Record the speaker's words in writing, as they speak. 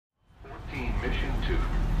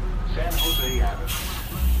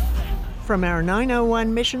From our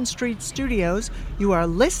 901 Mission Street studios, you are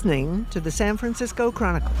listening to the San Francisco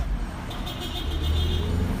Chronicle.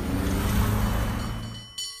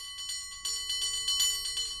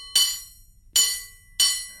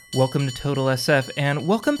 Welcome to Total SF, and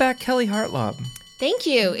welcome back, Kelly Hartlaub. Thank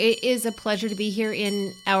you. It is a pleasure to be here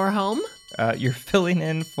in our home. You're filling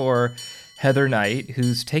in for Heather Knight,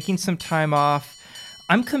 who's taking some time off.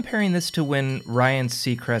 I'm comparing this to when Ryan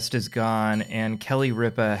Seacrest is gone and Kelly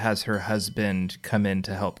Ripa has her husband come in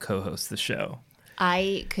to help co-host the show.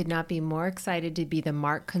 I could not be more excited to be the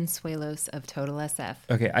Mark Consuelos of Total SF.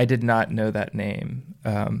 Okay, I did not know that name.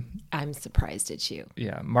 I'm surprised at you.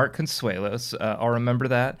 Yeah, Mark Consuelos. I'll remember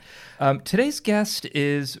that. Today's guest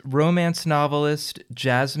is romance novelist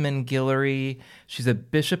Jasmine Guillory. She's a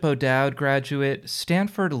Bishop O'Dowd graduate,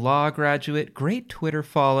 Stanford Law graduate, great Twitter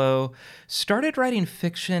follow, started writing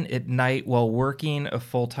fiction at night while working a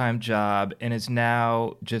full-time job, and is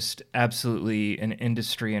now just absolutely an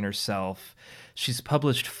industry in herself. She's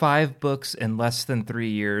published 5 books in less than 3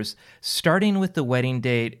 years, starting with The Wedding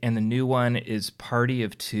Date, and the new one is Party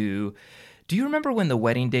of Two. Do you remember when The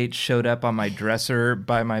Wedding Date showed up on my dresser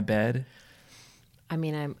by my bed? I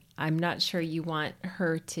mean, I'm not sure you want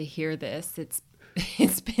her to hear this.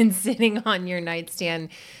 It's been sitting on your nightstand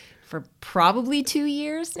for probably 2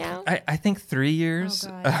 years now. I think 3 years.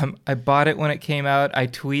 Oh, God. I bought it when it came out. I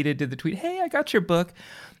did the tweet, hey, I got your book.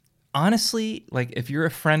 Honestly, like if you're a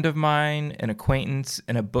friend of mine, an acquaintance,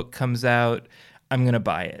 and a book comes out, I'm going to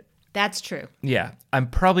buy it. That's true. Yeah, I'm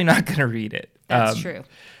probably not going to read it. That's true.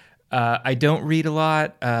 I don't read a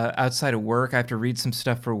lot outside of work. I have to read some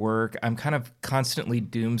stuff for work. I'm kind of constantly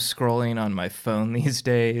doom scrolling on my phone these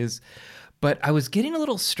days. But I was getting a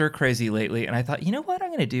little stir crazy lately, and I thought, you know what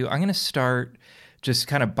I'm going to do? I'm going to start just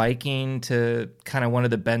kind of biking to kind of one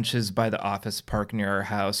of the benches by the office park near our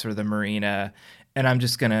house or the marina, and I'm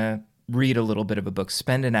just going to read a little bit of a book,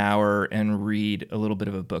 spend an hour and read a little bit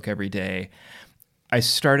of a book every day. I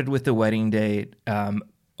started with The Wedding Date.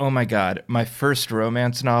 Oh my God, my first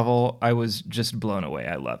romance novel. I was just blown away.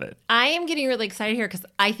 I love it. I am getting really excited here because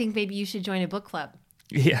I think maybe you should join a book club.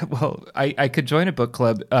 Yeah, well, I could join a book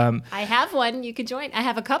club. I have one. You could join. I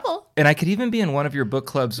have a couple. And I could even be in one of your book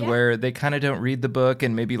clubs where they kind of don't read the book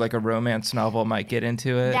and maybe like a romance novel might get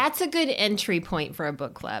into it. That's a good entry point for a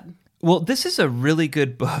book club. Well, this is a really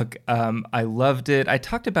good book. I loved it. I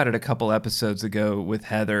talked about it a couple episodes ago with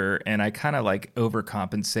Heather, and I kind of like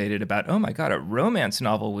overcompensated about, oh my God, a romance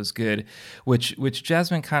novel was good, which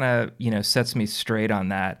Jasmine kind of, sets me straight on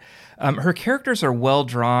that. Her characters are well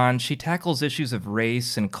drawn. She tackles issues of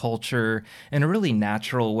race and culture in a really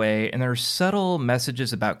natural way, and there are subtle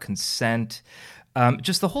messages about consent.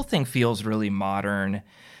 Just the whole thing feels really modern.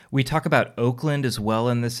 We talk about Oakland as well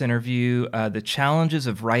in this interview, the challenges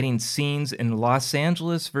of writing scenes in Los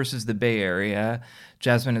Angeles versus the Bay Area.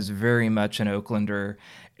 Jasmine is very much an Oaklander.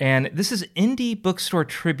 And this is Indie Bookstore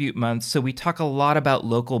Tribute Month, so we talk a lot about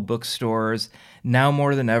local bookstores. Now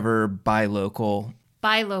more than ever, buy local.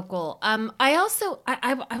 Buy local. I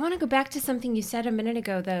want to go back to something you said a minute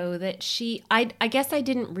ago, though, that I guess I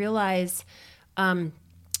didn't realize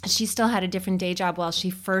she still had a different day job while she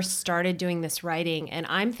first started doing this writing. And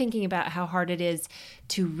I'm thinking about how hard it is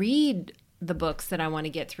to read the books that I want to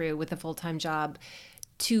get through with a full-time job,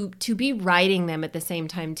 to be writing them at the same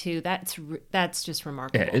time too. That's just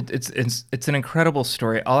remarkable. Yeah, it's an incredible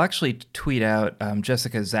story. I'll actually tweet out,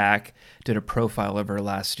 Jessica Zach did a profile of her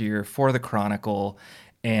last year for the Chronicle,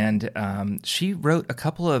 and she wrote a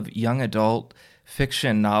couple of young adult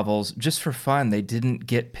fiction novels just for fun. They didn't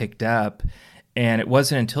get picked up. And it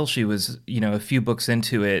wasn't until she was, a few books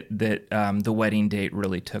into it that The Wedding Date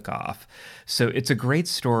really took off. So it's a great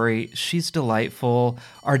story. She's delightful.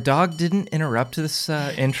 Our dog didn't interrupt this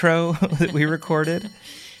intro that we recorded.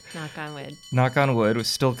 Knock on wood. Knock on wood. With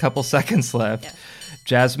still a couple seconds left. Yeah.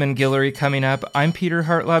 Jasmine Guillory coming up. I'm Peter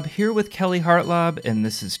Hartlaub here with Kelly Hartlaub, and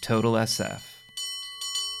this is Total SF.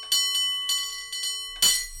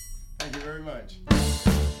 Thank you very much.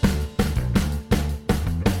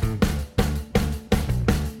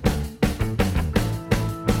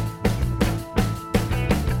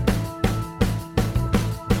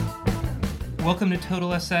 Welcome to Total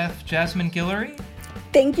SF, Jasmine Guillory.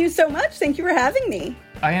 Thank you so much. Thank you for having me.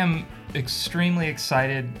 I am extremely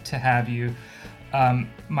excited to have you.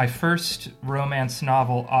 My first romance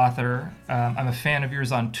novel author. I'm a fan of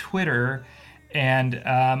yours on Twitter, and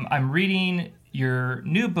I'm reading your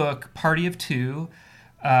new book, Party of Two,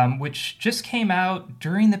 which just came out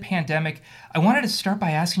during the pandemic. I wanted to start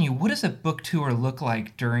by asking you, what does a book tour look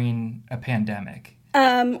like during a pandemic?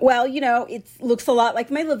 Well, it looks a lot like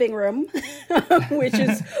my living room, which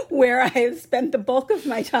is where I've spent the bulk of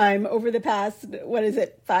my time over the past,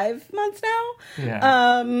 5 months now?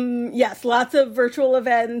 Yeah. Yes, lots of virtual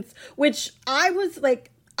events, which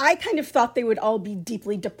I kind of thought they would all be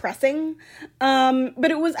deeply depressing.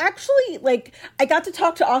 But it was actually I got to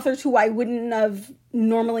talk to authors who I wouldn't have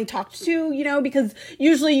normally talked to, because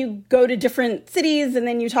usually you go to different cities and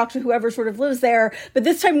then you talk to whoever sort of lives there. But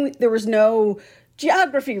this time there was no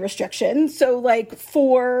geography restriction. So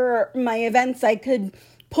for my events, I could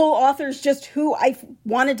pull authors just who I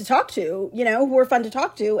wanted to talk to, who were fun to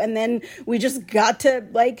talk to. And then we just got to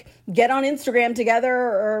get on Instagram together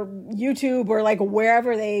or YouTube or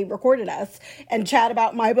wherever they recorded us and chat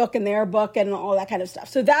about my book and their book and all that kind of stuff.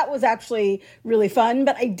 So that was actually really fun.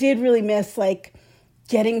 But I did really miss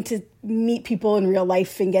getting to meet people in real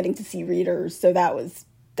life and getting to see readers. So that was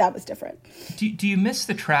different. Do you miss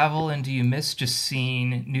the travel, and do you miss just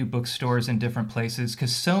seeing new bookstores in different places?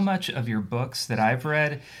 Because so much of your books that I've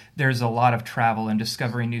read, there's a lot of travel and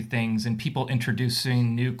discovering new things and people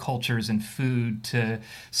introducing new cultures and food to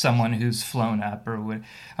someone who's flown up.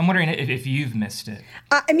 I'm wondering if you've missed it.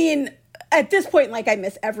 I mean, at this point, I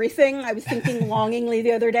miss everything. I was thinking longingly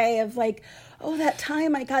the other day of oh, that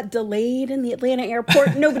time I got delayed in the Atlanta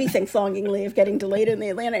airport. Nobody thinks longingly of getting delayed in the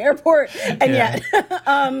Atlanta airport. And yet,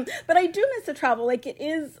 but I do miss the travel. It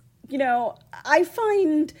is, I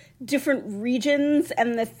find different regions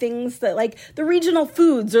and the things that the regional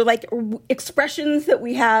foods or expressions that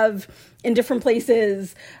we have in different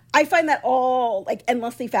places, I find that all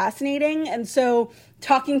endlessly fascinating. And so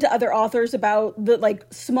talking to other authors about the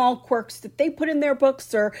small quirks that they put in their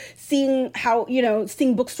books, or seeing how,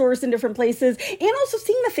 seeing bookstores in different places, and also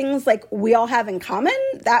seeing the things we all have in common.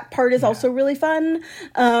 That part is also really fun.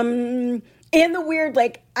 And the weird,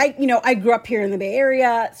 I grew up here in the Bay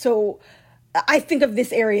Area, so I think of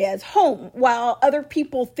this area as home, while other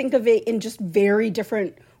people think of it in just very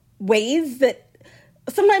different ways that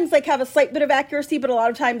sometimes have a slight bit of accuracy, but a lot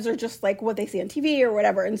of times they're just what they see on TV or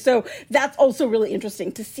whatever. And so that's also really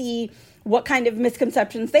interesting to see what kind of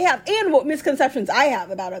misconceptions they have and what misconceptions I have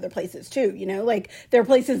about other places too. There are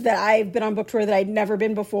places that I've been on book tour that I'd never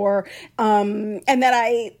been before, and that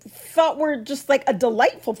I thought were just a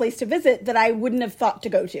delightful place to visit that I wouldn't have thought to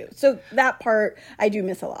go to. So that part I do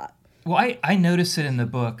miss a lot. Well, I notice it in the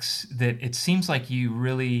books that it seems like you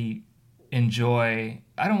really enjoy,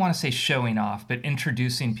 I don't want to say showing off, but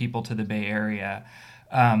introducing people to the Bay Area.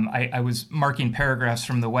 I was marking paragraphs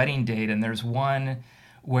from the wedding date, and there's one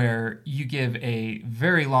where you give a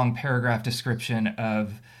very long paragraph description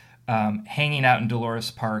of hanging out in Dolores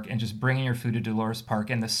Park and just bringing your food to Dolores Park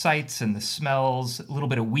and the sights and the smells, a little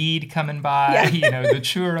bit of weed coming by, the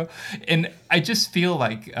churro. And I just feel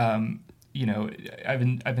I've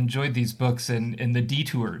enjoyed these books, and the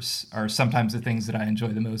detours are sometimes the things that I enjoy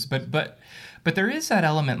the most. But there is that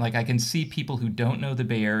element, I can see people who don't know the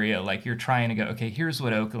Bay Area, you're trying to go, okay, here's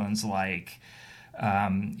what Oakland's like.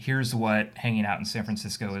 Here's what hanging out in San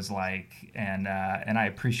Francisco is like, and I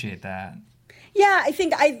appreciate that. Yeah, I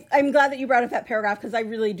think I'm glad that you brought up that paragraph, because I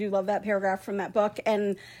really do love that paragraph from that book.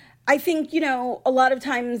 And I think, a lot of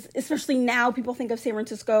times, especially now, people think of San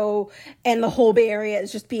Francisco and the whole Bay Area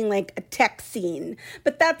as just being a tech scene.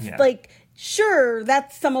 But that's sure,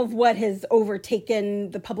 that's some of what has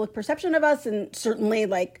overtaken the public perception of us, and certainly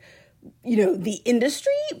the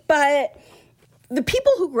industry. But the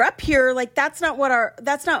people who grew up here, that's not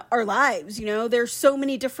our lives. There's so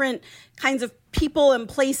many different kinds of people and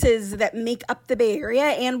places that make up the Bay Area,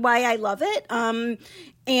 and why I love it.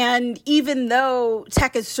 And even though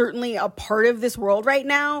tech is certainly a part of this world right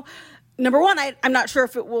now, number one, I'm not sure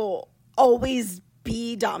if it will always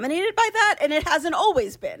be dominated by that, and it hasn't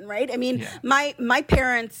always been, right? I mean, my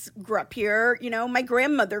parents grew up here, my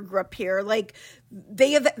grandmother grew up here.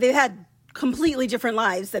 They've had completely different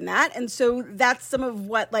lives than that, and so that's some of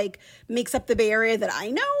what makes up the Bay Area that I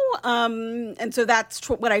know, and so that's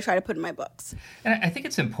what I try to put in my books. And I think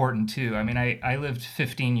it's important too. I mean, I lived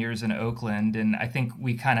 15 years in Oakland, and I think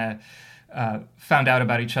we kind of found out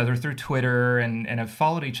about each other through Twitter, and have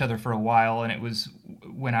followed each other for a while. And it was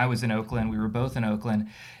when I was in Oakland, we were both in Oakland,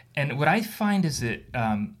 and what I find is that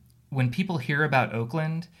when people hear about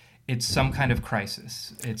Oakland, it's some kind of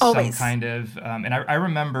crisis. It's always some kind of, and I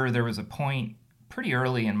remember there was a point pretty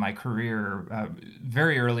early in my career,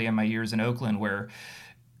 very early in my years in Oakland, where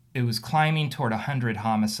it was climbing toward 100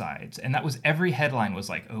 homicides. And that was, every headline was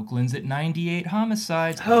Oakland's at 98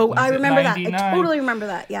 homicides. Oh, Oakland's I remember that. 99. I totally remember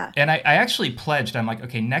that, yeah. And I actually pledged, I'm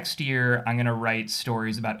okay, next year I'm going to write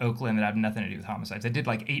stories about Oakland that have nothing to do with homicides. I did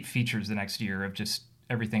 8 features the next year of just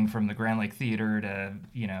everything from the Grand Lake Theater to,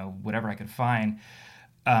 whatever I could find.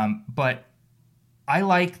 But I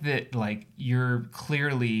like that, like, you're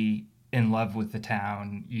clearly in love with the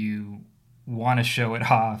town. You want to show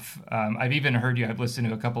it off. I've even heard you, I've listened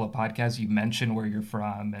to a couple of podcasts, you mention where you're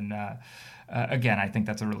from. And again, I think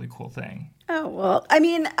that's a really cool thing. Oh, well, I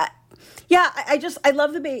mean, I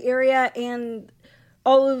love the Bay Area and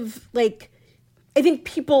all of, like, I think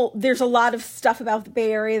there's a lot of stuff about the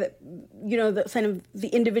Bay Area that, the kind of the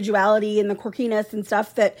individuality and the quirkiness and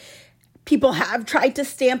stuff that people have tried to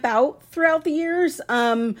stamp out throughout the years.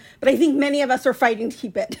 But I think many of us are fighting to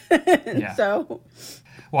keep it. Yeah. So...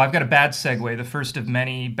 Well, I've got a bad segue, the first of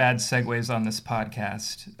many bad segues on this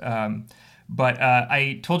podcast. But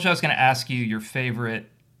I told you I was going to ask you your favorite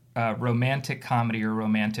romantic comedy or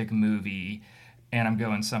romantic movie, and I'm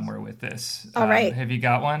going somewhere with this. All right. Have you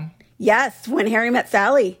got one? Yes, When Harry Met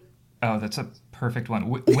Sally. Oh, that's a perfect one.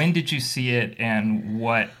 When did you see it, and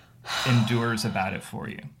what endures about it for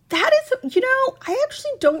you? That is, I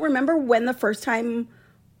actually don't remember when the first time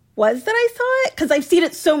was that I saw it, because I've seen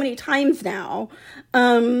it so many times now.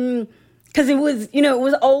 Because it was, it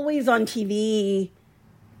was always on TV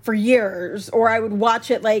for years, or I would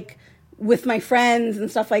watch it like with my friends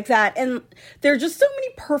and stuff like that. And there are just so many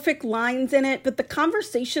perfect lines in it, but the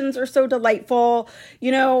conversations are so delightful,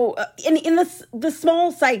 in the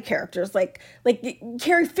small side characters, like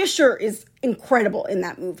Carrie Fisher is incredible in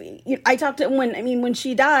that movie. I talked to when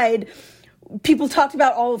she died, people talked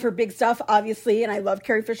about all of her big stuff, obviously, and I love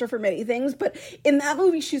Carrie Fisher for many things, but in that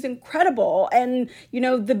movie, she's incredible. And,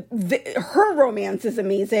 her romance is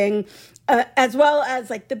amazing, as well as,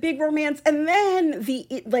 like, the big romance. And then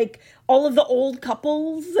all of the old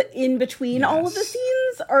couples in between all of the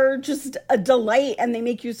scenes are just a delight, and they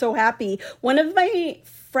make you so happy. One of my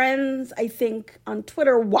friends, I think, on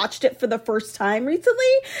Twitter watched it for the first time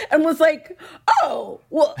recently and was like, oh,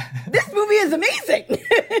 well, this movie is amazing.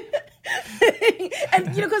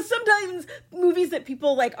 And, because sometimes movies that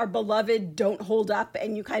people like are beloved don't hold up,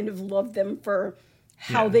 and you kind of love them for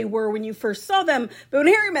how they were when you first saw them. But When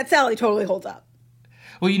Harry Met Sally totally holds up.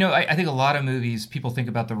 Well, I think a lot of movies, people think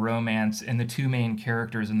about the romance and the two main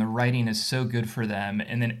characters, and the writing is so good for them,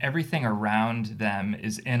 and then everything around them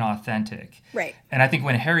is inauthentic. Right. And I think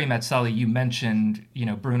When Harry Met Sally, you mentioned,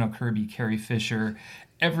 Bruno Kirby, Carrie Fisher,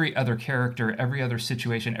 every other character, every other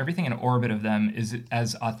situation, everything in orbit of them is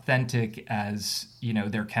as authentic as,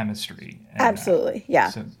 their chemistry. And, absolutely, yeah.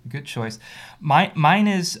 So good choice. Mine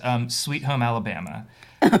is Sweet Home Alabama.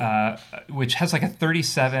 Which has like a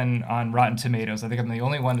 37 on Rotten Tomatoes. I think I'm the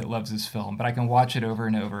only one that loves this film, but I can watch it over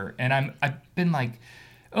and over. And I've been like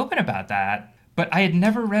open about that, but I had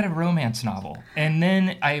never read a romance novel. And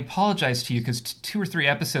then I apologized to you because 2 or 3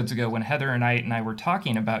 episodes ago, when Heather and I were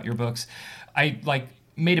talking about your books, I like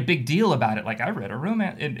made a big deal about it. Like, I read a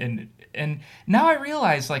romance, and now I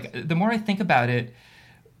realize, like, the more I think about it,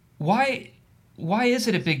 why is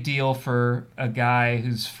it a big deal for a guy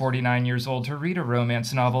who's 49 years old to read a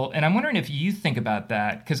romance novel? And I'm wondering if you think about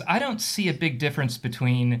that, because I don't see a big difference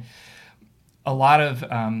between a lot of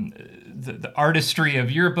the artistry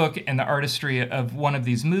of your book and the artistry of one of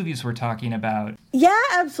these movies we're talking about. Yeah,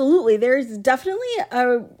 absolutely. There's definitely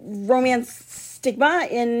a romance stigma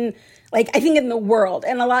in, like, I think in the world.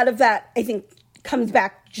 And a lot of that, I think, comes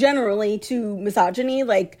back generally to misogyny.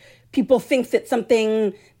 Like, people think that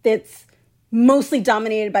something that's mostly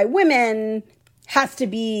dominated by women has to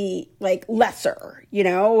be, like, lesser,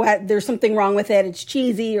 there's something wrong with it, it's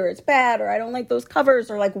cheesy or it's bad, or I don't like those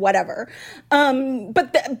covers, or like whatever.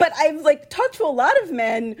 But I've, like, talked to a lot of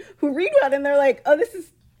men who read one and they're like, oh, this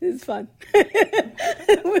is fun.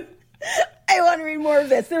 I want to read more of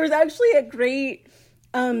this. There was actually a great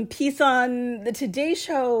piece on the Today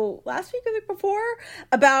Show last week or the week before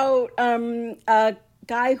about a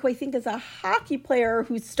guy who I think is a hockey player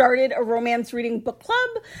who started a romance reading book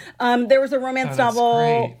club. There was a romance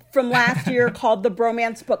novel from last year called The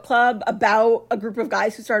Bromance Book Club about a group of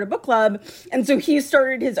guys who started a book club. And so he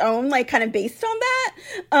started his own, like, kind of based on that.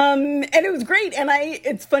 And it was great. And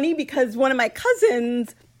it's funny because one of my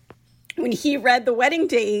cousins, when he read The Wedding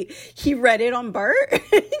Date, he read it on BART.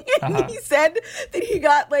 And he said that he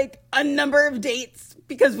got, like, a number of dates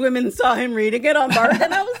because women saw him reading it on BART.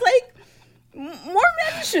 And I was like, more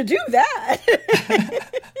men should do that.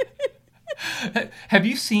 Have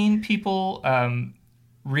you seen people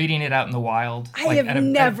reading it out in the wild? I have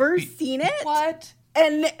never seen it. What?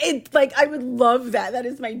 And it's like, I would love that. That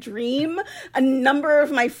is my dream. A number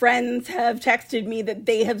of my friends have texted me that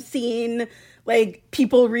they have seen, like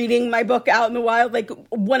people reading my book out in the wild. Like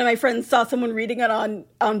one of my friends saw someone reading it on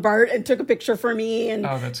BART and took a picture for me. And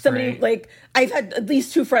that's somebody great. like I've had at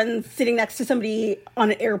least 2 friends sitting next to somebody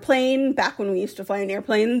on an airplane back when we used to fly in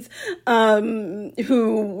airplanes,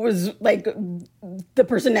 who was like the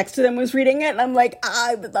person next to them was reading it. And I'm like,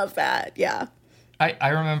 I would love that. Yeah. I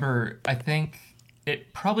remember, I think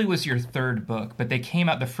it probably was your 3rd book, but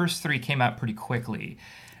the first 3 came out pretty quickly.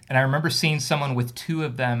 And I remember seeing someone with 2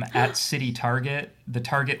 of them at City Target, the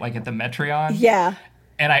Target like at the Metreon. Yeah.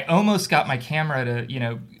 And I almost got my camera to,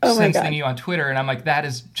 send something to you on Twitter. And I'm like, that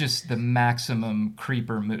is just the maximum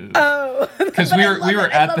creeper move. Oh, because we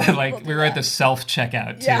were at the self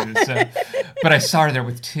checkout too. Yeah. So, but I saw her there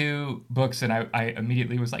with 2 books, and I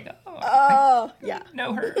immediately was like, yeah,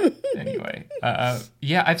 know her. Anyway,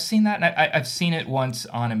 yeah, I've seen that, and I've seen it once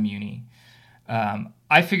on a Muni.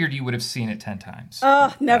 I figured you would have seen it 10 times.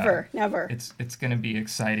 Oh, never. It's going to be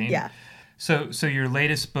exciting. Yeah. So your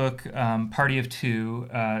latest book, Party of Two,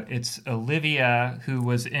 it's Olivia, who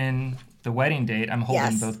was in The Wedding Date. I'm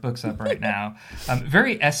holding both books up right now.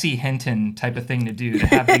 Very S.E. Hinton type of thing to do, to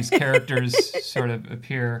have these characters sort of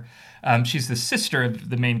appear. She's the sister of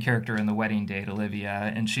the main character in The Wedding Date,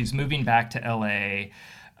 Olivia, and she's moving back to L.A.,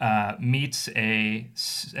 meets a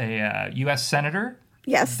U.S. senator.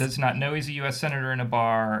 Yes. Does not know he's a U.S. senator in a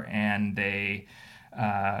bar, and they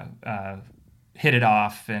hit it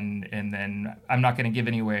off, and then I'm not going to give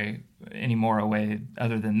any more away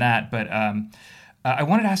other than that. But I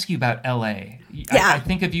wanted to ask you about L.A. Yeah. I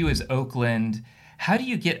think of you as Oakland. How do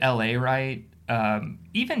you get L.A. right?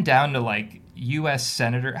 Even down to like U.S.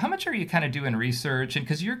 senator. How much are you kind of doing research? And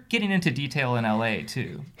because you're getting into detail in L.A.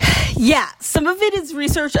 too. Yeah, some of it is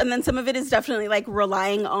research, and then some of it is definitely like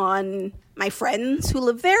relying on my friends who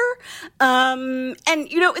live there. And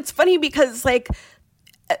it's funny because like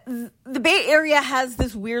the Bay Area has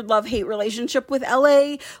this weird love-hate relationship with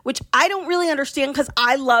LA, which I don't really understand because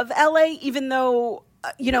I love LA, even though,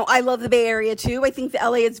 I love the Bay Area too. I think the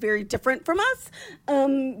LA is very different from us.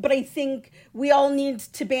 But I think we all need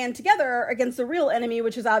to band together against the real enemy,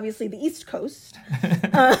 which is obviously the East Coast.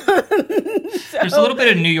 There's a little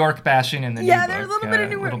bit of New York bashing in the new book. Yeah, there's a little bit of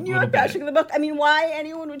New York bashing in the book. I mean, why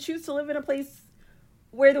anyone would choose to live in a place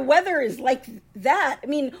where the weather is like that. I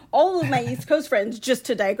mean, all of my East Coast friends, just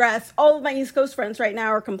to digress, all of my East Coast friends right now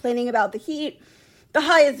are complaining about the heat. The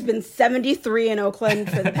high has been 73 in Oakland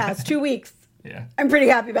for the past 2 weeks. Yeah. I'm pretty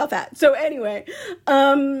happy about that. So anyway,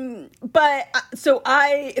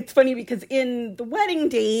 it's funny because in The Wedding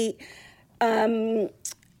Date,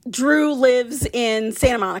 Drew lives in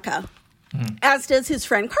Santa Monica, as does his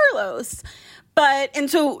friend Carlos. And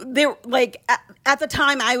so they're like, at the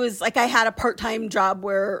time I had a part-time job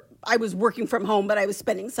where I was working from home, but I was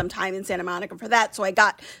spending some time in Santa Monica for that. So I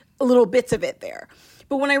got little bits of it there.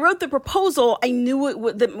 But when I wrote the proposal, I knew it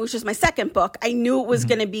would, which is my second book, I knew it was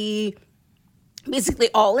going to be basically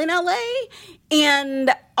all in LA.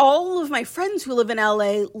 And all of my friends who live in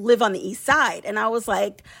LA live on the East Side. And I was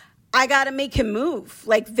like, I got to make him move.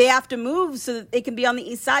 Like, they have to move so that they can be on the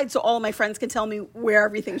East Side so all my friends can tell me where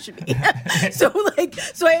everything should be. So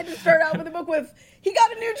I had to start out with the book with, he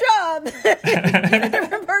got a new job in a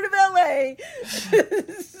different part of LA.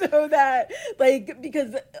 So that,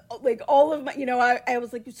 because all of my, I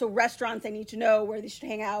was like, so restaurants, I need to know where they should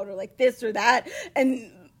hang out, or like this or that.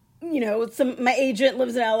 And, my agent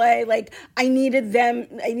lives in LA. Like, I need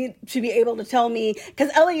to be able to tell me,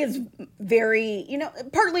 because LA is very,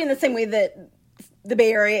 partly in the same way that the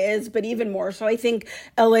Bay Area is, but even more. So I think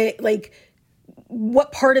LA, like,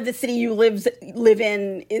 what part of the city you live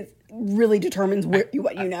in is really determines what you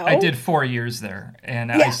know. I did 4 years there,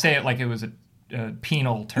 and I say it like it was a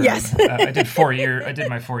penal term. Yes. I did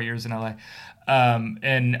my 4 years in LA.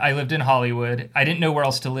 And I lived in Hollywood. I didn't know where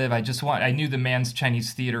else to live. I knew the Mann's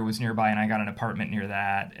Chinese Theater was nearby, and I got an apartment near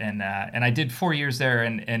that. And I did 4 years there,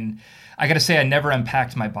 and I got to say, I never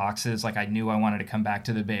unpacked my boxes. Like, I knew I wanted to come back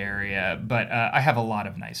to the Bay Area, but I have a lot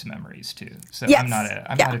of nice memories too. So yes. I'm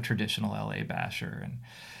not a traditional LA basher. And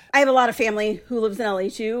I have a lot of family who lives in LA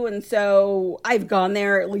too, and so I've gone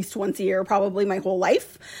there at least once a year, probably my whole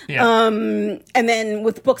life. Yeah. And then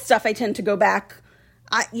with book stuff, I tend to go back.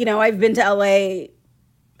 I've been to LA,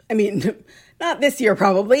 I mean, not this year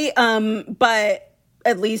probably, but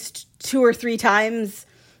at least 2 or 3 times,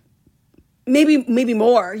 maybe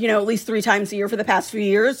more, at least 3 times a year for the past few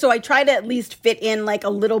years. So I try to at least fit in like a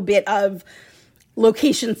little bit of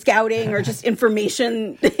location scouting or just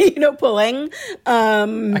information, pulling.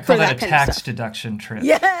 I call that a tax deduction trip.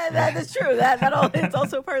 Yeah, that is true. It's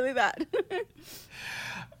also partly that.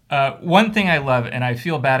 One thing I love, and I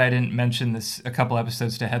feel bad I didn't mention this a couple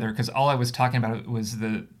episodes to Heather, because all I was talking about was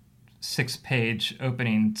the 6-page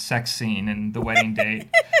opening sex scene in The Wedding Date,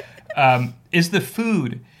 is the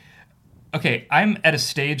food. Okay, I'm at a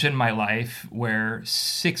stage in my life where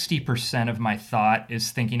 60% of my thought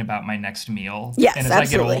is thinking about my next meal. Yes, and as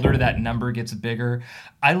absolutely. I get older, that number gets bigger.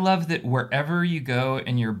 I love that wherever you go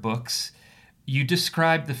in your books, you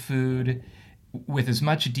describe the food with as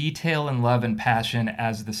much detail and love and passion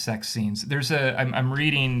as the sex scenes. I'm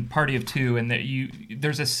reading Party of Two, and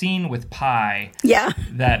there's a scene with pie. Yeah.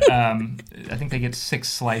 That I think they get 6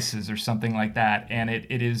 slices or something like that, and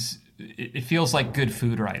it feels like good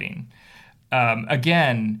food writing.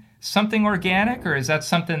 Again, something organic, or is that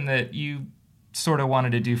something that you sort of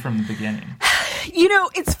wanted to do from the beginning?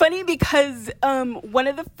 It's funny because one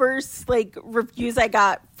of the first reviews I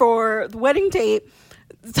got for The Wedding Date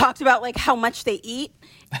talked about how much they eat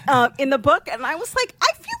in the book, and I was like,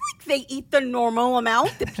 I feel like they eat the normal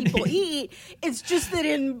amount that people eat. It's just that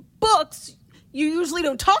in books you usually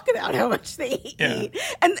don't talk about how much they eat.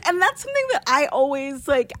 And that's something that I always,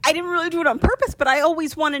 I didn't really do it on purpose, but I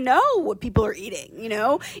always want to know what people are eating,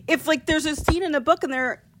 If, there's a scene in a book and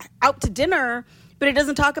they're out to dinner, but it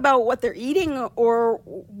doesn't talk about what they're eating or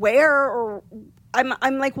where, or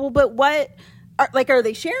I'm like, well, but what... Are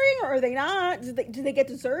they sharing or are they not? Do they get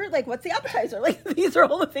dessert? What's the appetizer? These are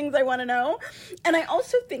all the things I want to know. And I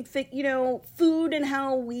also think that, food and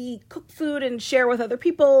how we cook food and share with other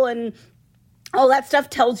people and all that stuff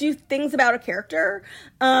tells you things about a character.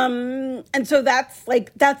 And so that's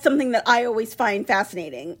something that I always find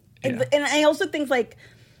fascinating. Yeah. And I also think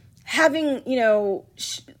having,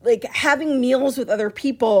 having meals with other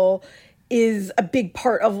people is a big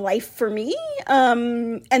part of life for me.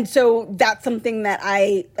 And so that's something that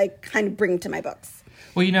I kind of bring to my books.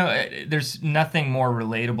 Well, there's nothing more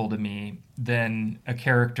relatable to me than a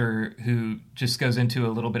character who just goes into a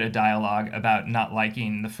little bit of dialogue about not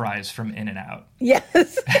liking the fries from In-N-Out.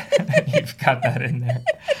 Yes. You've got that in there.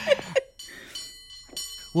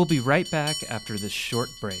 We'll be right back after this short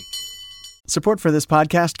break. Support for this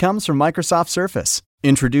podcast comes from Microsoft Surface.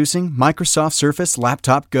 Introducing Microsoft Surface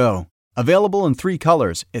Laptop Go. Available in 3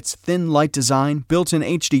 colors, its thin, light design, built-in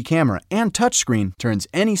HD camera, and touchscreen turns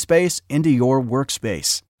any space into your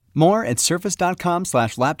workspace. More at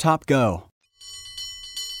surface.com/laptopgo.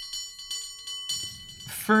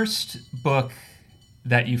 First book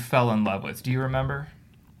that you fell in love with, do you remember?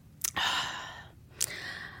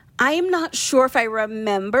 I am not sure if I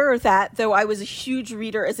remember that, though I was a huge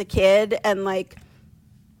reader as a kid and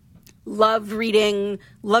loved reading,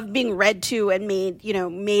 loved being read to, and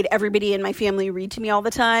made everybody in my family read to me all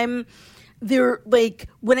the time. They're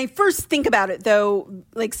when I first think about it, though,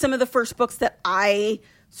 some of the first books that I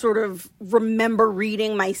sort of remember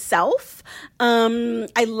reading myself.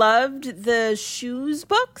 I loved the Shoes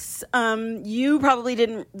books. You probably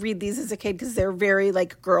didn't read these as a kid because they're very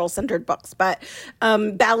girl-centered books, but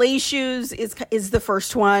Ballet Shoes is the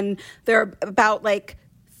first one. They're about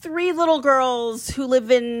 3 little girls who live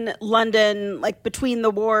in London, between the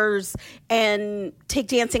wars, and take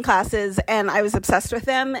dancing classes, and I was obsessed with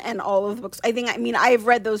them and all of the books. I've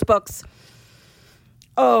read those books,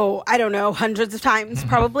 I don't know, hundreds of times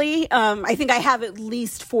probably. I think I have at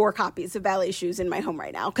least 4 copies of Ballet Shoes in my home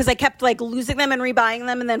right now because I kept losing them and rebuying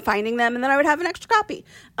them and then finding them, and then I would have an extra copy.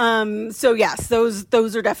 So yes,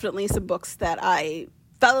 those are definitely some books that I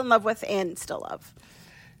fell in love with and still love.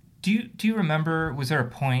 Do you remember, was there a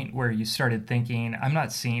point where you started thinking, I'm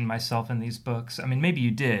not seeing myself in these books? I mean, maybe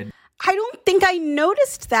you did. I don't think I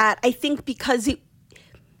noticed that. I think because I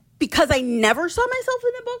never saw myself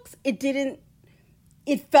in the books,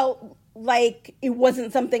 it felt like it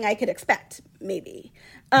wasn't something I could expect, maybe.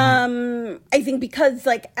 I think because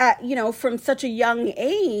from such a young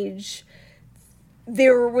age,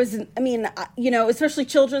 there was, especially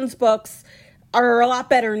children's books are a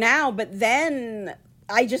lot better now, but then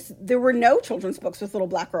there were no children's books with little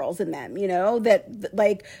black girls in them, that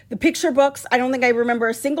the picture books, I don't think I remember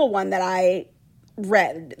a single one that I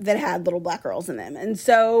read that had little black girls in them. And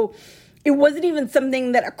so it wasn't even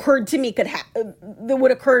something that occurred to me that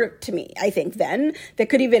would occur to me, I think then, that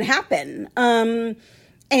could even happen. And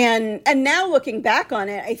now looking back on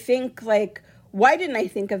it, I think why didn't I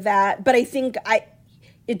think of that? But I think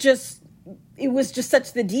it was just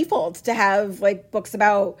such the default to have books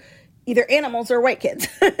about either animals or white kids,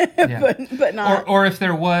 Yeah. but not. Or if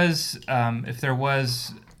there was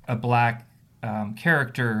a black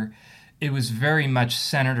character, it was very much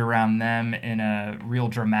centered around them in a real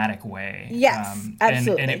dramatic way. Yes,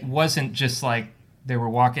 absolutely. And it wasn't just they were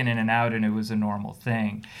walking in and out and it was a normal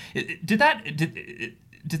thing.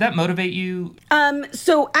 did that motivate you?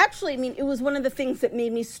 So actually, I mean, it was one of the things that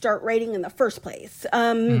made me start writing in the first place.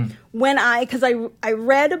 When because I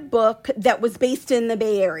read a book that was based in the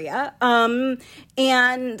Bay Area,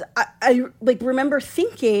 and I like remember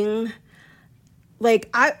thinking, like,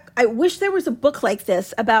 I wish there was a book like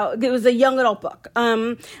this about, it was a young adult book.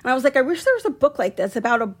 And I was like, I wish there was a book like this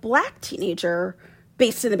about a Black teenager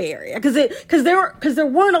based in the Bay Area. Because there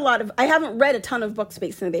weren't a lot of, I haven't read a ton of books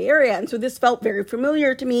based in the Bay Area. And so this felt very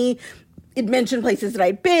familiar to me. It mentioned places that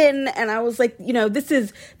I'd been. And I was like, this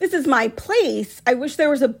is my place. I wish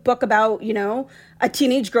there was a book about, a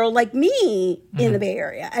teenage girl like me in the Bay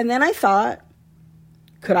Area. And then I thought,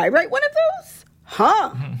 could I write one of those?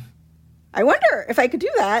 I wonder if I could do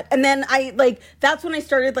that. And then that's when I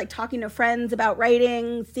started talking to friends about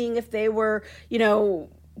writing, seeing if they were,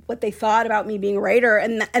 what they thought about me being a writer.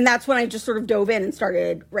 And that's when I just sort of dove in and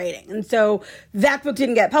started writing. And so that book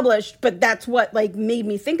didn't get published, but that's what made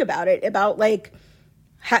me think about it, about writing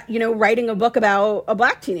a book about a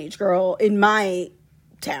Black teenage girl in my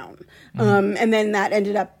town. And then that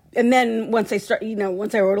ended up, and then once I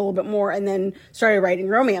once I wrote a little bit more and then started writing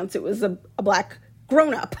romance, it was a Black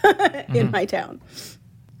grown-up in my town.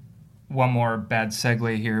 One more bad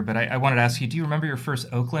segue here, but I wanted to ask you, do you remember your first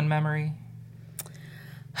Oakland memory?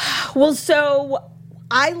 Well, so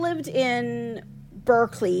I lived in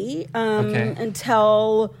Berkeley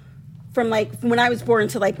until from when I was born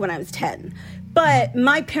to when I was 10. But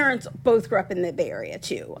my parents both grew up in the Bay Area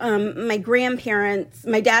too. My grandparents,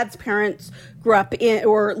 my dad's parents grew up in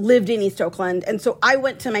or lived in East Oakland. And so I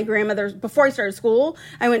went to my grandmother's, before I started school,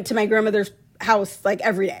 I went to my grandmother's house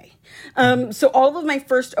every day. So all of my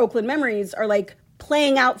first Oakland memories are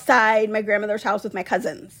playing outside my grandmother's house with my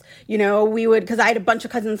cousins. We would, because I had a bunch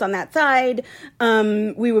of cousins on that side,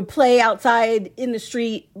 we would play outside in the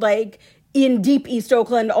street, in deep East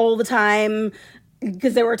Oakland all the time,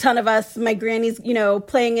 because there were a ton of us. My granny's,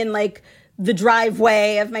 playing in the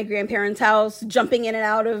driveway of my grandparents' house, jumping in and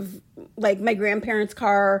out of my grandparents'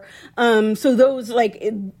 car. So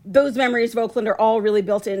those memories of Oakland are all really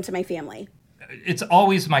built into my family. It's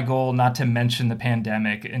always my goal not to mention the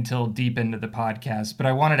pandemic until deep into the podcast, but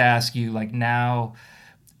I wanted to ask you, now,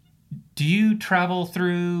 do you travel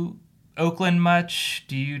through Oakland much?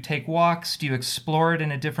 Do you take walks? Do you explore it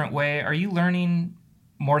in a different way? Are you learning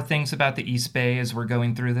more things about the East Bay as we're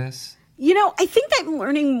going through this? I think I'm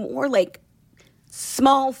learning more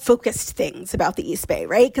small focused things about the East Bay,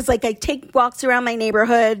 right? Because I take walks around my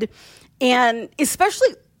neighborhood, and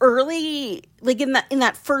especially early, in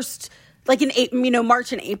that first, in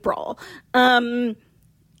March and April,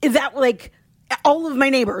 that all of my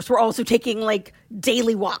neighbors were also taking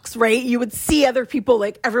daily walks, right? You would see other people,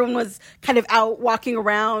 everyone was kind of out walking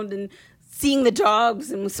around and seeing the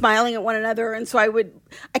dogs and smiling at one another. And so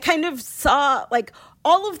I kind of saw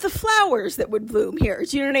all of the flowers that would bloom here.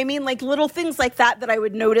 Do you know what I mean? Little things like that I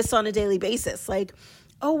would notice on a daily basis.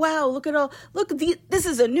 Oh, wow, this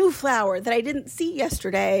is a new flower that I didn't see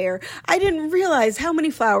yesterday, or I didn't realize how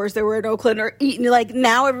many flowers there were in Oakland, or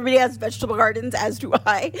now everybody has vegetable gardens, as do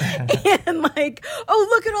I. And oh,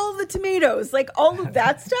 look at all the tomatoes. All of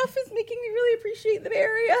that stuff is making me really appreciate the Bay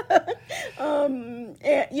Area. And,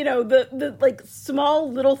 the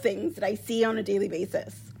small little things that I see on a daily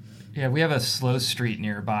basis. Yeah, we have a slow street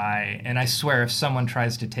nearby, and I swear if someone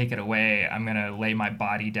tries to take it away, I'm going to lay my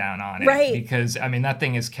body down on it. Right. Because, that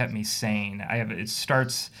thing has kept me sane. It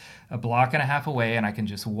starts a block and a half away, and I can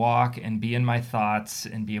just walk and be in my thoughts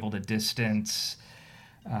and be able to distance.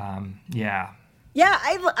 Yeah,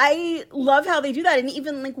 I love how they do that. And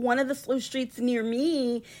even one of the slow streets near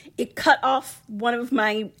me, it cut off one of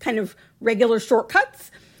my kind of regular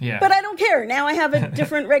shortcuts. Yeah. But I don't care. Now I have a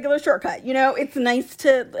different regular shortcut. It's nice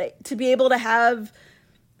to be able to have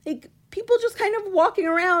people just kind of walking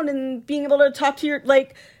around and being able to talk to your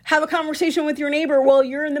have a conversation with your neighbor while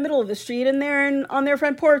you're in the middle of the street and they're on their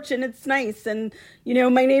front porch, and it's nice. And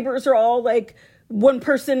my neighbors are all one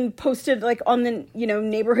person posted on the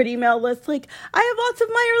neighborhood email list I have lots of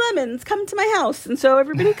Meyer lemons, come to my house. And so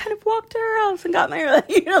everybody kind of walked to her house and got Meyer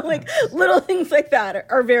little things like that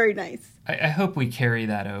are very nice. I hope we carry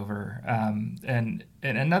that over. And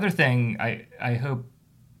another thing I hope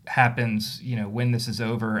happens, when this is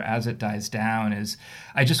over, as it dies down, is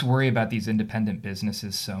I just worry about these independent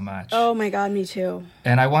businesses so much. Oh my God, me too.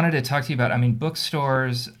 And I wanted to talk to you about,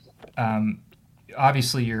 bookstores.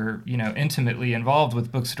 Obviously you're, intimately involved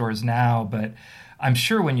with bookstores now, but I'm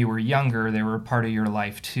sure when you were younger, they were a part of your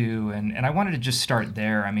life too. And I wanted to just start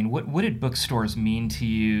there. What did bookstores mean to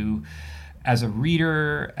you as a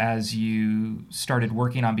reader, as you started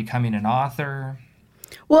working on becoming an author?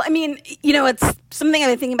 Well, I mean, it's something I've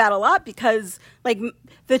been thinking about a lot because, like,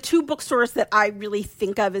 the two bookstores that I really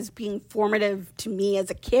think of as being formative to me as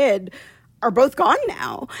a kid are both gone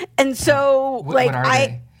now. And so, what are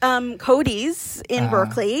they? Cody's in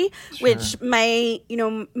Berkeley, sure. which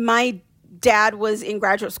my dad was in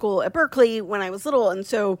graduate school at Berkeley when I was little. And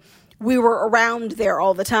so we were around there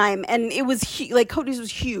all the time. And it was Cody's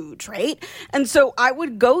was huge, right? And so I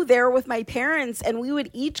would go there with my parents and we would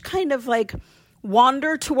each kind of like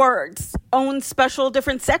wander to our own special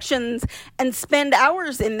different sections and spend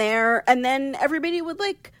hours in there, and then everybody would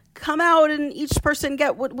like come out and each person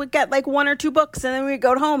would get like one or two books, and then we'd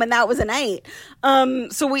go home, and that was a night.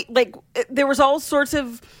 So we there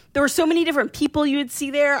were so many different people you would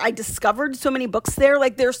see there. I discovered so many books there.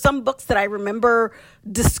 Like there's some books that I remember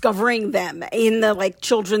discovering them in the like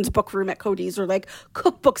children's book room at Cody's, or like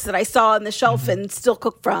cookbooks that I saw on the shelf and still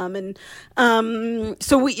cook from. And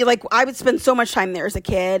so I would spend so much time there as a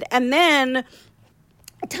kid. And then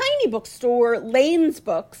a tiny bookstore, Lane's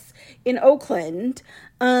Books in Oakland,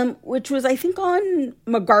 which was, I think, on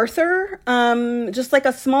MacArthur, just like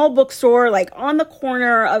a small bookstore, like on the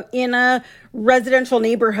corner in a residential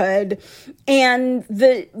neighborhood. And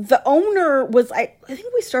the owner was, I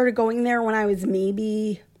think we started going there when I was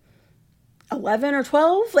maybe 11 or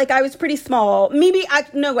 12. Like I was pretty small.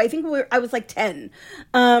 I think I was like 10.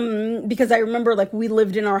 Because I remember like we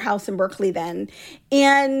lived in our house in Berkeley then.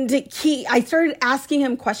 And I started asking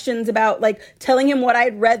him questions about like telling him what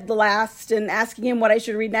I'd read the last and asking him what I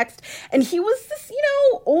should read next. And he was this,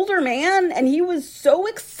 older man, and he was so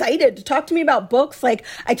excited to talk to me about books. Like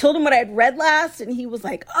I told him what I had read last, and he was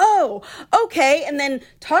like, "Oh, okay." And then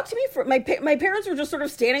talked to me for my parents were just sort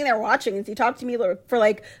of standing there watching, and he talked to me for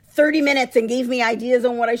like 30 minutes and gave me ideas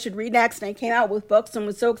on what I should read next. And I came out with books and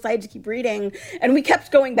was so excited to keep reading. And we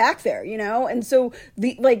kept going back there, And so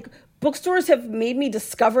bookstores have made me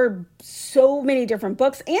discover so many different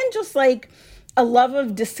books, and just like a love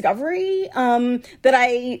of discovery that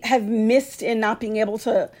I have missed in not being able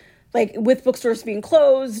to, like with bookstores being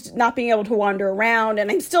closed, not being able to wander around. And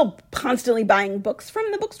I'm still constantly buying books from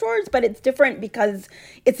the bookstores, but it's different because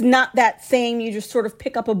it's not that same, you just sort of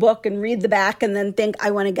pick up a book and read the back and then think,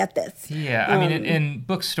 I want to get this. Yeah, I mean, in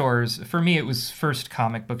bookstores, for me, it was first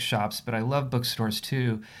comic book shops, but I love bookstores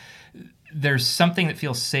too. There's something that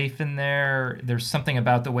feels safe in there. There's something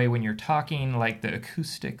about the way when you're talking, like the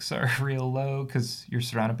acoustics are real low because you're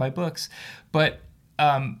surrounded by books. But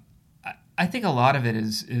I think a lot of it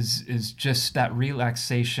is just that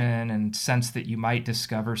relaxation and sense that you might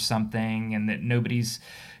discover something and that nobody's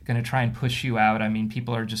going to try and push you out. I mean,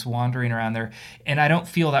 people are just wandering around there. And I don't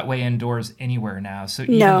feel that way indoors anywhere now. So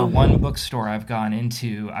even the one bookstore I've gone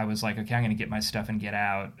into, I was like, okay, I'm going to get my stuff and get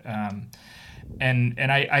out. And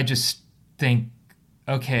I just think,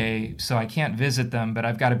 okay, so I can't visit them, but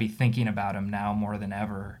I've got to be thinking about them now more than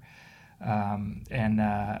ever. I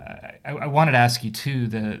wanted to ask you too,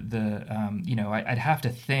 I'd have to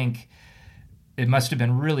think it must have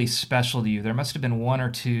been really special to you. There must have been one or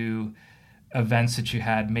two events that you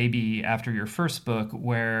had maybe after your first book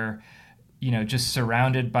where, just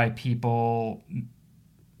surrounded by people,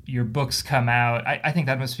 your books come out. I think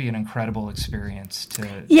that must be an incredible experience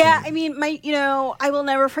I mean, I will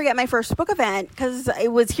never forget my first book event because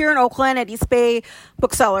it was here in Oakland at East Bay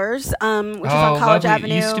Booksellers, which is on College lovely.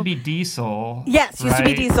 Avenue. It used to be Diesel. Yes, used to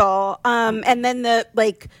be Diesel. And then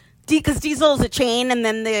because Diesel is a chain, and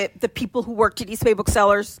then the people who worked at East Bay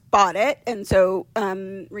Booksellers bought it, and so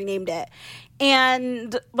renamed it.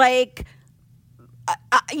 And my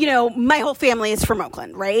whole family is from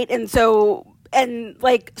Oakland, right? And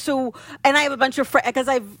I have a bunch of friends, because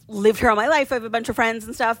I've lived here all my life. I have a bunch of friends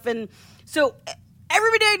and stuff. And so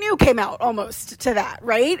everybody I knew came out almost to that,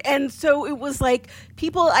 right? And so it was like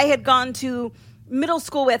people I had gone to middle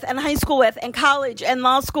school with and high school with and college and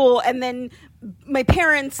law school, and then my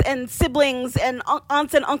parents and siblings and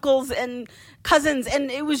aunts and uncles and cousins. And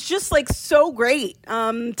it was just like so great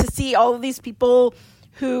to see all of these people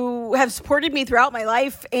who have supported me throughout my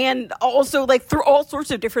life, and also like through all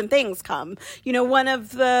sorts of different things come. One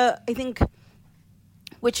of I think,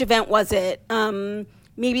 which event was it?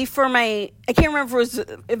 Maybe I can't remember if it was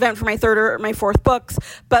an event for my third or my fourth books,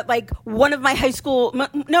 but like one of my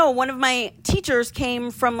teachers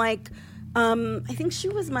came from I think she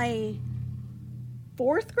was my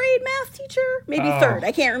fourth grade math teacher, maybe third,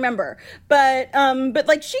 I can't remember, but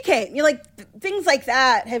like she came, things like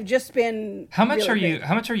that have just been how much really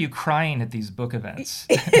are you crying at these book events?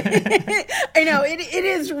 I know it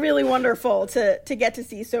is really wonderful to get to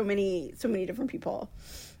see so many different people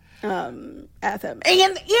at them,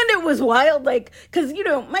 and it was wild, because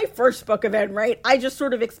my first book event, right, I just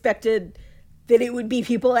sort of expected that it would be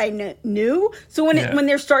people I knew. So when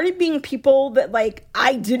there started being people that like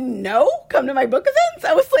I didn't know come to my book events,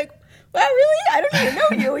 I was like, wow, really? I don't even know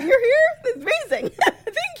you, and you're here? That's amazing.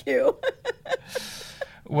 Thank you.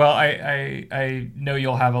 Well, I know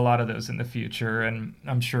you'll have a lot of those in the future, and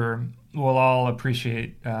I'm sure we'll all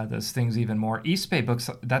appreciate those things even more. East Bay Books,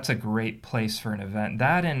 that's a great place for an event.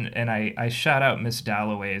 That and I shout out Miss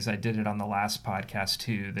Dalloway's. I did it on the last podcast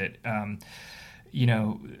too, that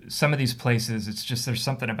some of these places, it's just there's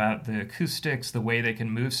something about the acoustics, the way they can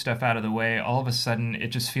move stuff out of the way. All of a sudden, it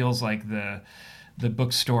just feels like the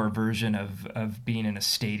bookstore version of being in a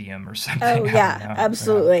stadium or something. Oh, yeah,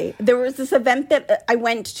 absolutely. Yeah. There was this event that I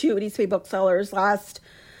went to at East Bay Booksellers last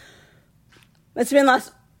September,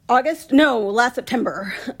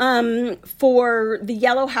 for The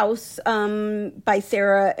Yellow House by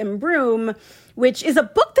Sarah M. Broom, which is a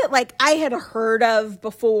book that like I had heard of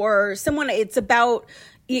before. It's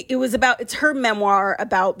her memoir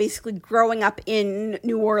about basically growing up in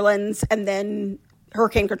New Orleans and then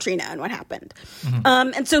Hurricane Katrina and what happened.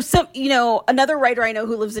 Mm-hmm. And so another writer I know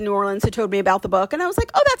who lives in New Orleans had told me about the book, and I was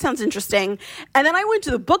like, oh, that sounds interesting. And then I went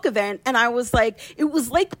to the book event, and I was like, it was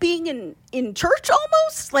like being in church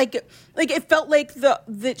almost. Like it felt like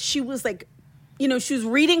that she was like, she was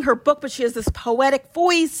reading her book, but she has this poetic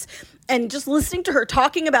voice, and just listening to her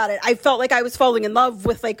talking about it, I felt like I was falling in love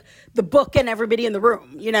with like the book and everybody in the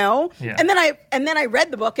room, Yeah. And then I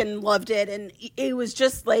read the book and loved it, and it was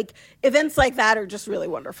just like events like that are just really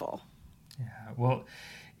wonderful. Yeah. Well,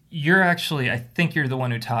 I think you're the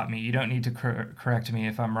one who taught me. You don't need to correct me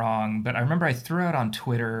if I'm wrong, but I remember I threw out on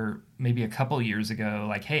Twitter maybe a couple years ago,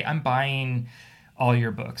 like, hey, I'm buying all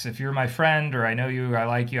your books. If you're my friend or I know you or I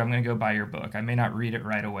like you, I'm going to go buy your book. I may not read it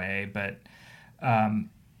right away, but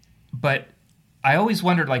I always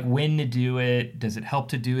wondered like when to do it. Does it help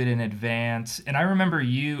to do it in advance? And I remember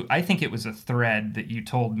I think it was a thread that you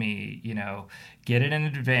told me, get it in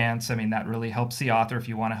advance. I mean, that really helps the author if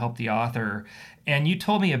you want to help the author. And you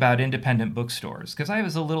told me about independent bookstores because I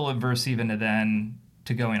was a little averse even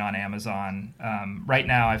to going on Amazon. Right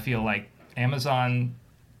now, I feel like Amazon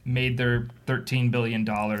made their $13 billion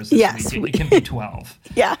this yes, week. It can be 12.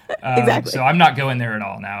 Yeah, exactly. So I'm not going there at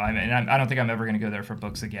all now. I mean, I don't think I'm ever going to go there for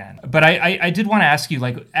books again. But I did want to ask you,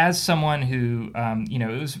 like, as someone who,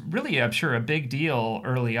 it was really, I'm sure, a big deal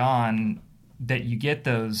early on that you get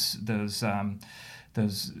those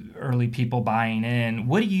early people buying in.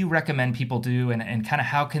 What do you recommend people do, and kind of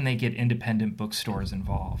how can they get independent bookstores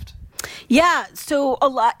involved? Yeah, so a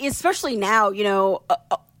lot, especially now,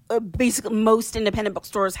 basically most independent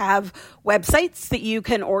bookstores have websites that you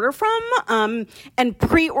can order from, and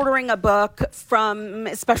pre-ordering a book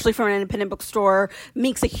especially from an independent bookstore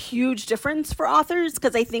makes a huge difference for authors,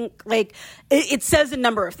 because I think like it says a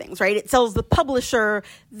number of things, right? It tells the publisher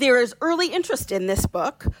there is early interest in this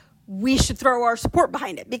book. We should throw our support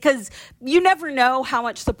behind it, because you never know how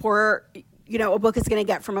much support a book is going to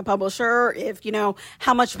get from a publisher. If,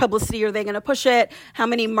 how much publicity are they going to push it? How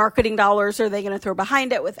many marketing dollars are they going to throw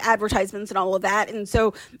behind it with advertisements and all of that? And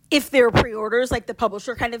so if there are pre-orders, like the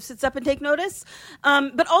publisher kind of sits up and take notice.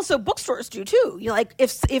 But also bookstores do too.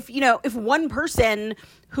 If one person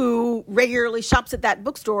who regularly shops at that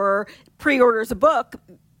bookstore pre-orders a book,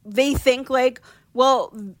 they think like,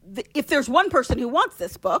 well, if there's one person who wants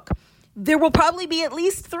this book, there will probably be at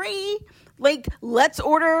least three. Like, let's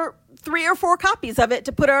order 3 or 4 copies of it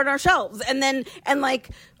to put on our shelves. And a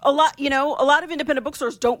lot of independent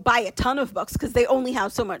bookstores don't buy a ton of books because they only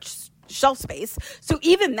have so much shelf space. So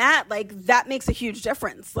even that makes a huge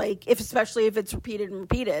difference. Like, especially if it's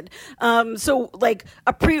repeated. So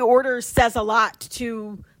a pre-order says a lot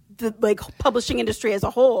to the publishing industry as a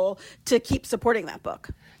whole to keep supporting that book.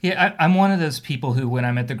 Yeah, I'm one of those people who, when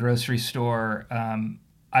I'm at the grocery store,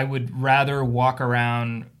 I would rather walk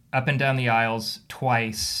around up and down the aisles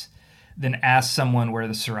twice than ask someone where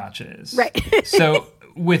the sriracha is. Right. So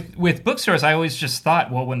with bookstores, I always just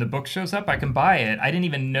thought, well, when the book shows up, I can buy it. I didn't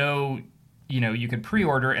even know, you could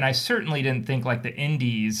pre-order, and I certainly didn't think like the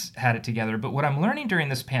indies had it together. But what I'm learning during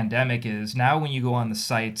this pandemic is now when you go on the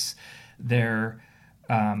sites, they're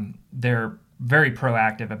very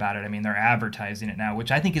proactive about it. I mean, they're advertising it now,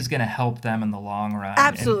 which I think is going to help them in the long run.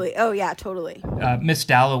 Absolutely. Oh, yeah, totally. Miss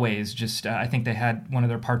Dalloway's just, I think they had one of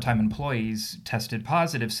their part-time employees tested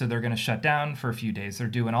positive, so they're going to shut down for a few days. They're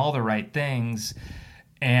doing all the right things.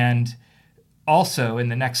 And also, in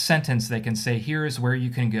the next sentence, they can say, here's where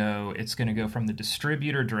you can go. It's going to go from the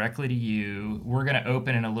distributor directly to you. We're going to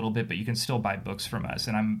open in a little bit, but you can still buy books from us.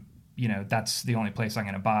 And that's the only place I'm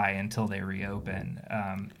going to buy until they reopen.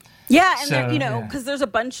 Yeah, and because there's a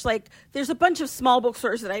bunch of small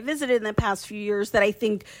bookstores that I visited in the past few years that I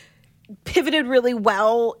think pivoted really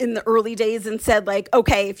well in the early days and said, like,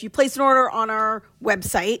 okay, if you place an order on our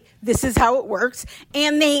website, this is how it works.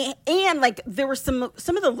 And there were some of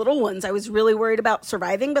the little ones I was really worried about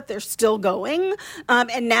surviving, but they're still going.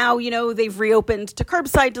 And now, they've reopened to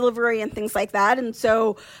curbside delivery and things like that. And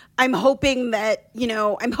so I'm hoping that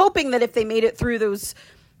if they made it through those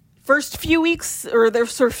first few weeks or their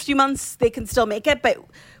sort of few months, they can still make it. But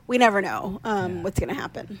we never know what's going to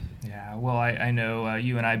happen. Yeah, well, I know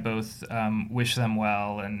you and I both wish them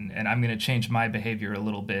well, and I'm going to change my behavior a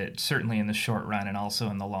little bit, certainly in the short run and also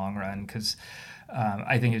in the long run, because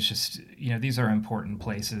I think it's just, these are important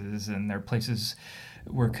places, and they're places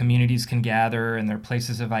where communities can gather, and they're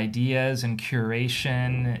places of ideas and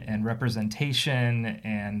curation and representation,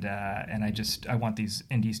 and I want these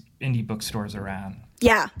indie bookstores around.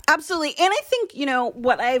 Yeah, absolutely. And I think,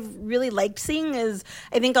 what I've really liked seeing is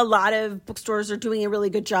I think a lot of bookstores are doing a really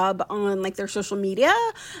good job on like their social media,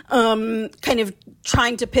 kind of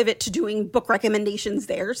trying to pivot to doing book recommendations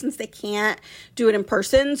there since they can't do it in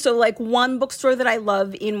person. So like one bookstore that I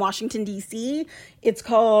love in Washington, D.C., it's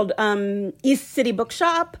called East City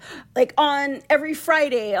Bookshop. Like on every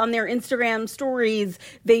Friday on their Instagram stories,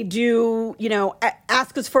 they do,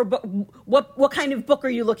 ask us for what kind of book are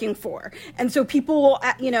you looking for? And so people will,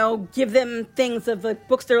 give them things of the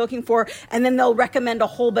books they're looking for, and then they'll recommend a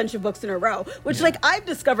whole bunch of books in a row, which like I've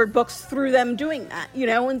discovered books through them doing that,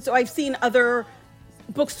 and so I've seen other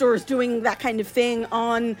bookstores doing that kind of thing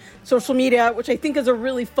on social media, which I think is a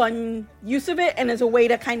really fun use of it and is a way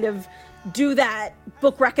to kind of do that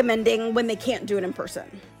book recommending when they can't do it in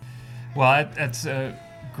person. Well, that's a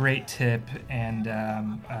great tip, and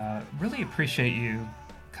really appreciate you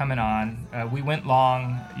coming on. We went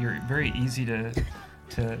long. You're very easy to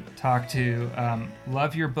talk to.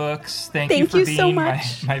 Love your books. Thank you for being so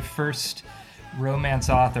much. my first romance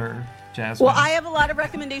author, Jasmine. Well, I have a lot of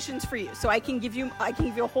recommendations for you, so I can give you a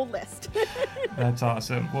whole list. That's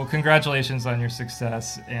awesome. Well, congratulations on your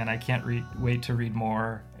success, and I can't wait to read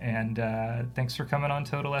more. And thanks for coming on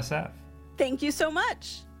Total SF. Thank you so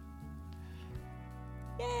much.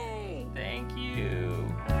 Yay! Thank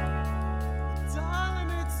you. Darling,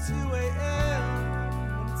 it's 2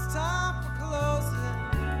 a.m. when it's time for closing.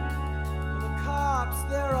 When the cops,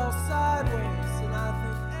 they're all sideways, and I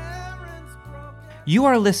think Aaron's broken. You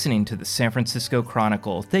are listening to the San Francisco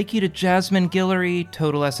Chronicle. Thank you to Jasmine Guillory.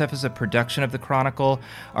 Total SF is a production of the Chronicle.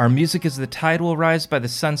 Our music is The Tide Will Rise by the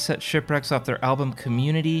Sunset Shipwrecks off their album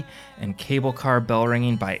Community, and Cable Car Bell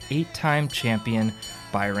Ringing by 8-time champion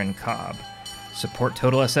Byron Cobb. Support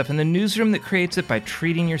Total SF in the newsroom that creates it by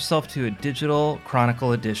treating yourself to a digital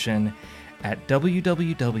Chronicle edition at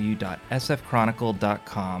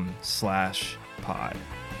www.sfchronicle.com/pod.